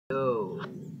Yo,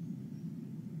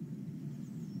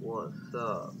 what's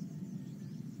up?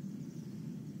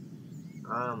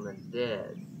 I'm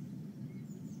dead.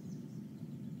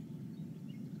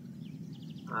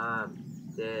 I'm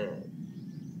dead.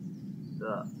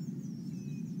 Sup?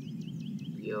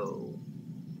 Yo,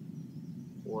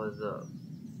 what's up?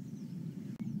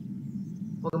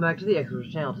 Welcome back to the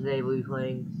Experts channel. Today we'll be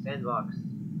playing Sandbox.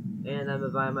 And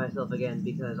I'm by myself again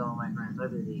because all my friends are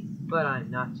busy. But I'm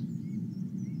not.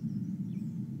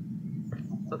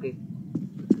 Okay.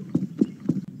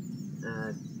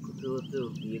 Let's do a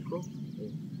vehicle.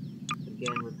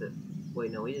 Again with the...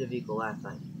 Wait, no, we did a vehicle last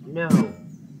time. No!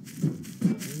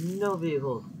 No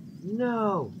vehicles!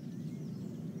 No!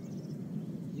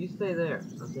 You stay there.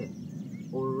 Okay.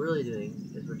 What we're really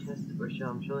doing is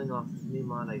I'm showing off this new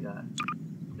mod I got.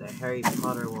 The Harry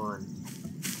Potter one.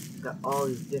 It's got all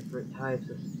these different types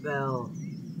of spells.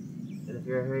 And if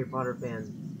you're a Harry Potter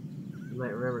fan, you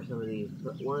might remember some of these.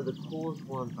 But one of the coolest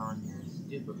ones on here is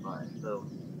Stupefy. So,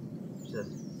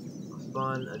 just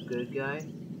spawn a good guy.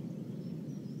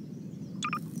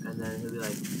 And then he'll be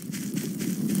like,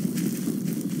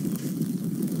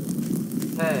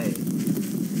 hey!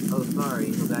 Oh, sorry,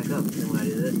 he'll back up. And then when I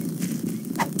do this,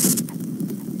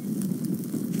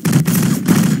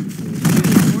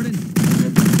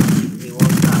 he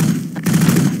won't stop.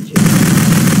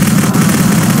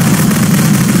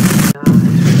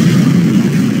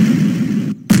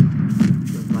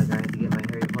 Looks like I have to get my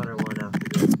Harry Potter one out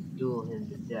to duel him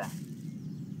to death.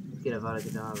 Let's get Avada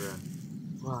Kedavra.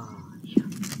 Wow, yeah.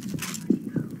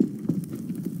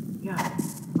 Yeah.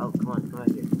 Oh, come on, come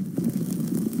back here.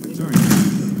 Sorry.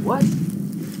 What?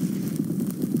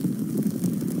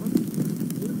 What?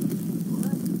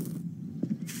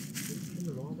 Turn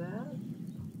the wall bad?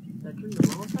 Did I turn the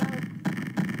wall bad?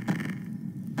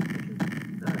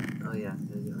 Oh yeah,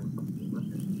 there you go.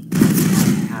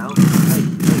 Ow. Hey,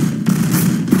 hey.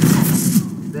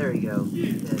 There we go.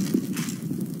 Dead.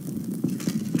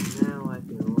 Now I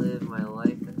can live my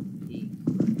life in peace.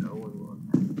 No one will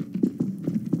attack me.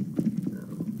 No.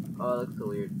 Oh, it looks so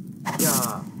weird.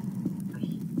 Yeah.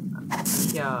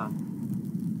 Yeah.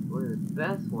 One of the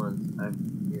best ones I've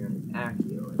figured is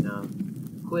Accio. And now,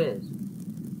 quiz.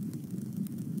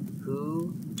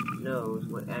 Who knows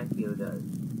what Accio does?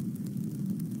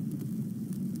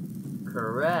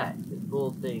 Correct. It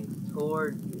pulls things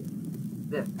toward you.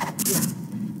 This. Yeah.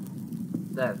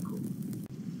 That's cool.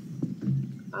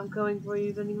 I'm coming for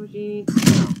you, vending machine.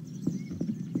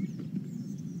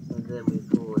 And then we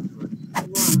pull it towards.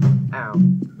 Ow.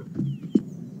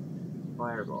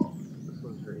 Fireball. This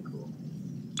one's pretty cool.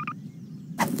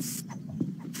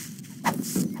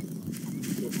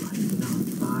 It lights it on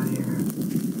fire.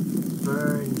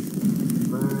 Burn.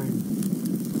 Burn.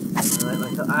 I light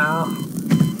myself. Ow.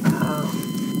 Ow.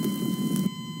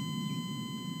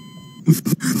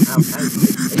 Ow.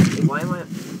 Hey, why am I...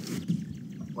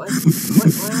 What? Why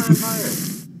am I on fire?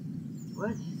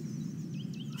 What?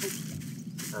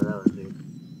 Oh, that was weird.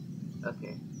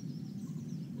 Okay.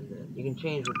 And then you can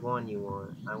change which one you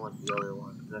want. I want the other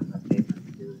one, because that's my favorite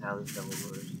to do, how this double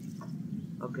motors.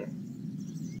 Okay.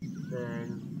 Then,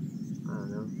 I don't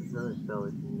know, there's another spell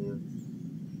we can do.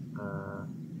 I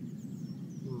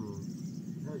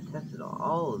haven't tested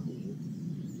all of these.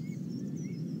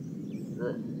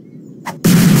 This.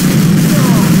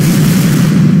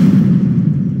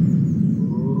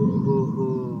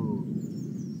 Ooh,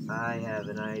 I have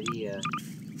an idea.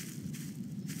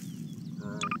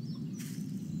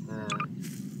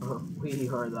 We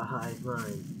are the hive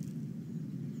mind.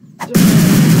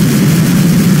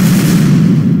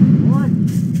 What?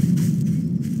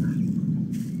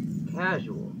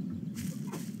 Casual.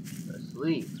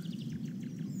 Asleep.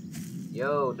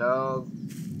 Yo, dog.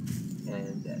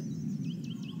 And dead.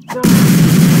 No!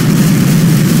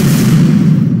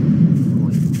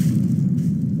 Wait.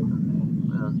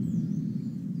 Okay,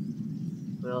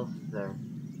 what else is there?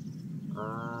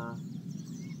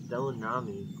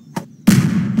 Donami.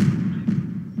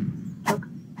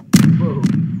 Whoa.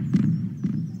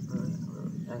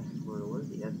 Export. What is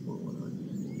the export one on?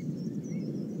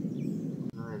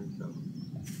 Time zone.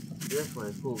 This one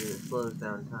is cool because it slows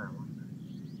down time.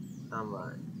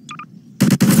 Somebody.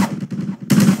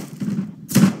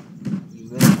 You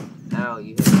missed. Ow,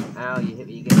 you hit me. Ow, you hit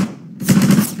me again.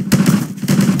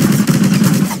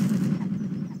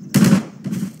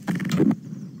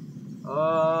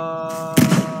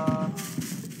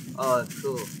 Oh, it's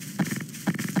cool.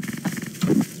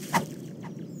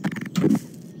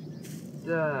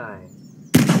 Die.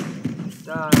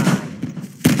 Die.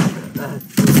 That's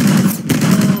cool.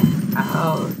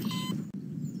 Ouch.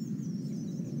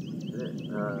 What is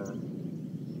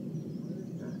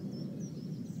that?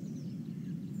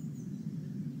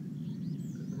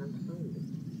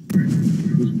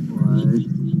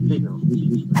 signal.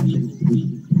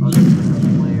 Oh, there's like a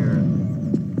flare.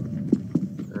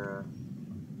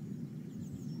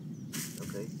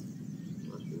 Okay.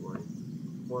 Must be warning.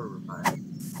 Mortar fire.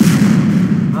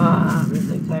 Ah,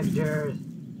 missing textures!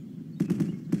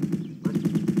 What?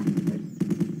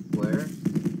 Where?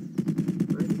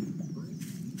 Where?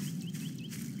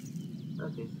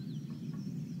 Okay.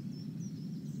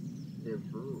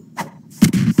 Ooh.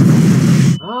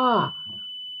 Ah!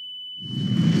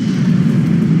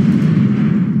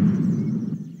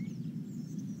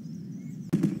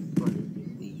 What did you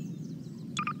see?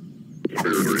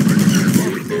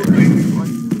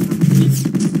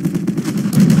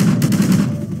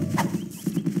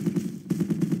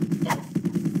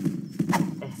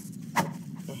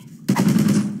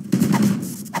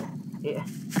 Yeah.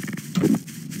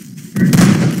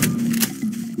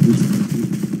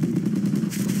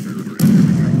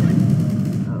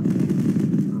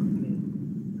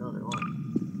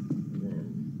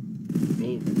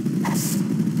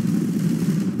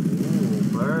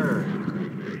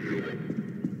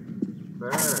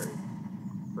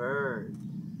 Birds.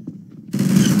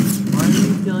 Why are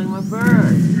you killing my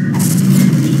birds?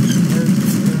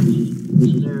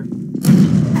 They're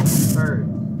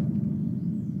birds.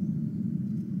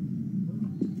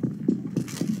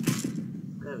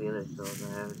 Gotta be other spells I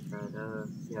haven't tried.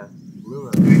 Yeah. Luma.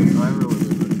 I remember what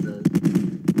Luma does.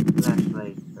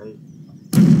 Flashlight, right?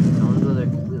 I wanna go there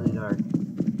completely dark.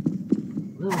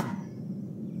 Luma!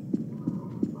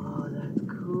 Oh, that's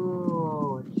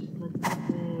cool. It's just like the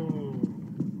thing.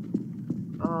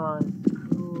 Oh, it's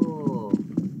cool.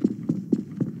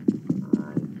 I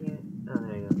can't. Oh,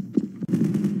 there you go.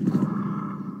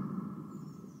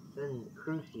 Then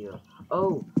Crucio.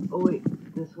 Oh, wait.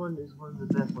 This one is one of the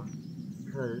best ones.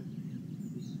 Because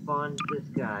you spawn this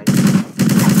guy.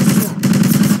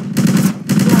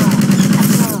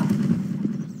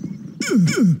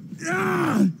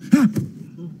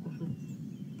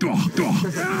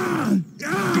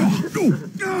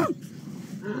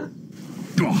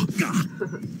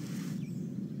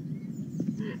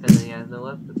 And then he has no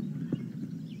weapon.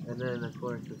 And then, of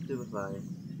course, the Superfly is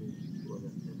what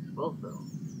it's explosive.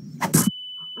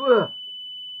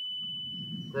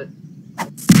 But,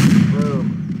 boom.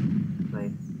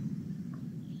 Nice.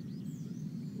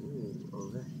 Ooh, oh,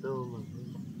 that's so much.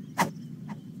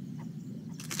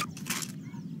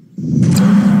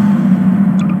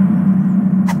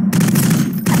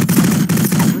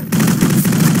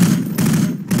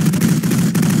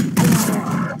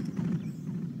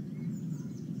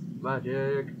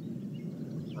 Magic.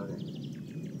 Okay.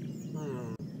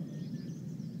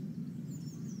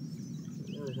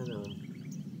 There's another one.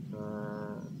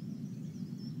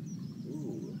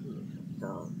 Ooh, this makes some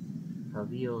sound.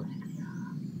 Javio.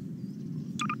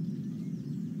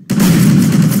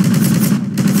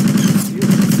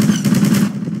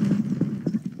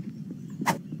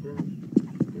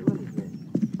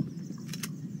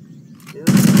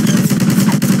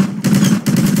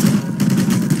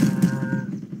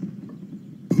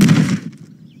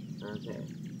 Okay.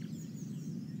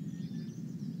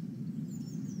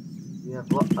 You have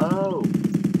oh,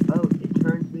 it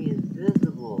turns me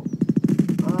invisible.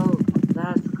 Oh,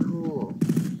 that's cool.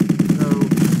 So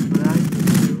what I can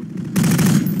do?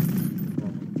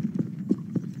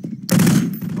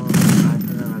 Oh, I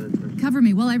forgot how this works. Cover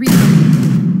me while I read.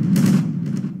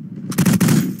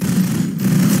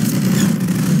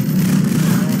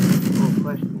 Oh,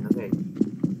 question. Okay. I'm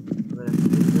gonna get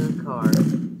to the car.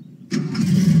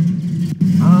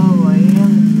 Oh, I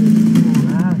am invisible.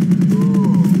 That's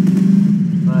cool.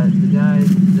 But the guys,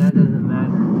 that doesn't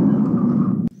matter.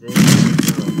 They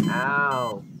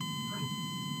ow!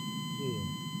 Here,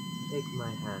 take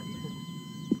my hand.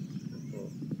 Okay.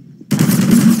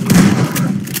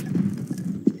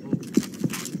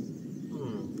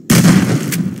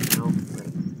 Nope.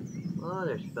 Wait. What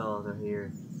other spells are here?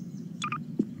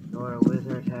 Or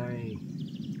wizard Harry.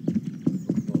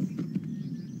 Okay.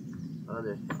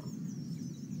 Other spells.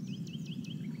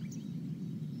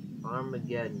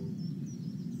 Armageddon.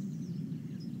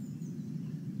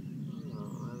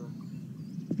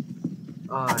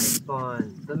 I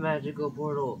spawned the magical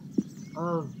portal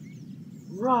of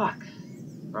rocks.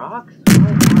 Rocks?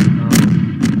 What? Oh.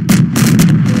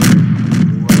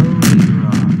 Floating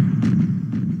rocks.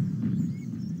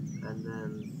 And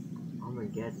then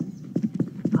Armageddon.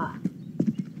 Ah!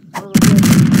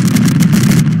 Armageddon!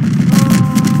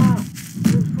 Ah!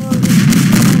 It's floating!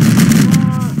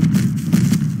 Ah!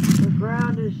 The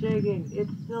ground is shaking.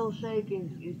 It's still shaking.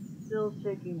 It's still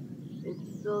shaking. It's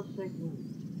still shaking.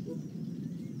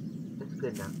 It's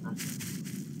good now.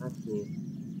 Let's see.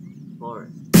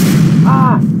 Forest.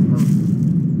 Ah! Oh.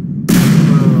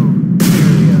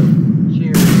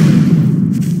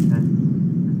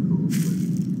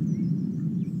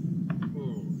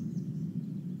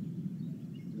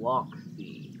 walk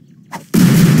speed.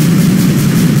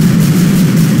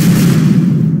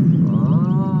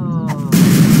 Oh,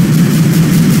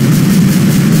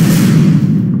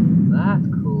 that's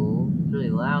cool. It's really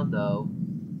loud though.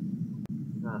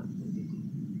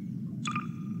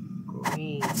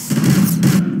 Green.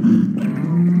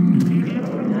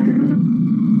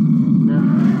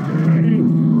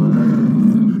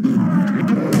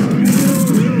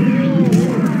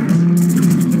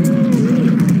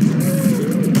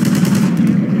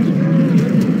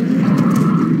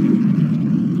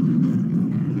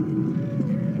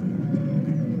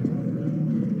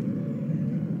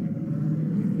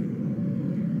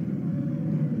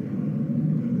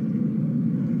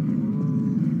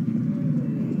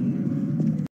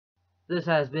 This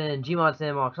has been Gmod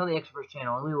Sandbox on the Expert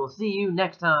channel, and we will see you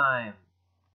next time!